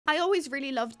I always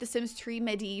really loved The Sims 3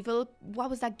 Medieval. What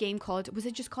was that game called? Was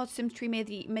it just called Sims 3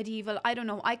 Medieval? I don't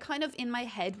know. I kind of, in my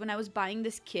head, when I was buying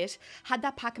this kit, had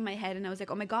that pack in my head and I was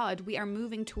like, oh my god, we are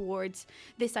moving towards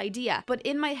this idea. But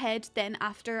in my head, then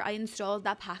after I installed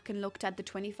that pack and looked at the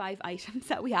 25 items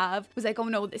that we have, was like, oh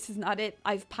no, this is not it.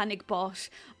 I've panic bought.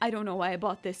 I don't know why I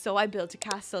bought this, so I built a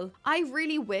castle. I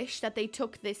really wish that they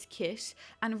took this kit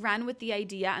and ran with the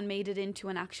idea and made it into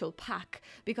an actual pack,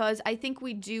 because I think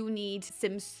we do need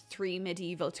Sims 3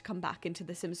 Medieval to come back into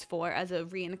The Sims 4 as a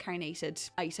reincarnated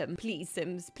item. Please,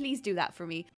 Sims, please do that for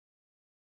me.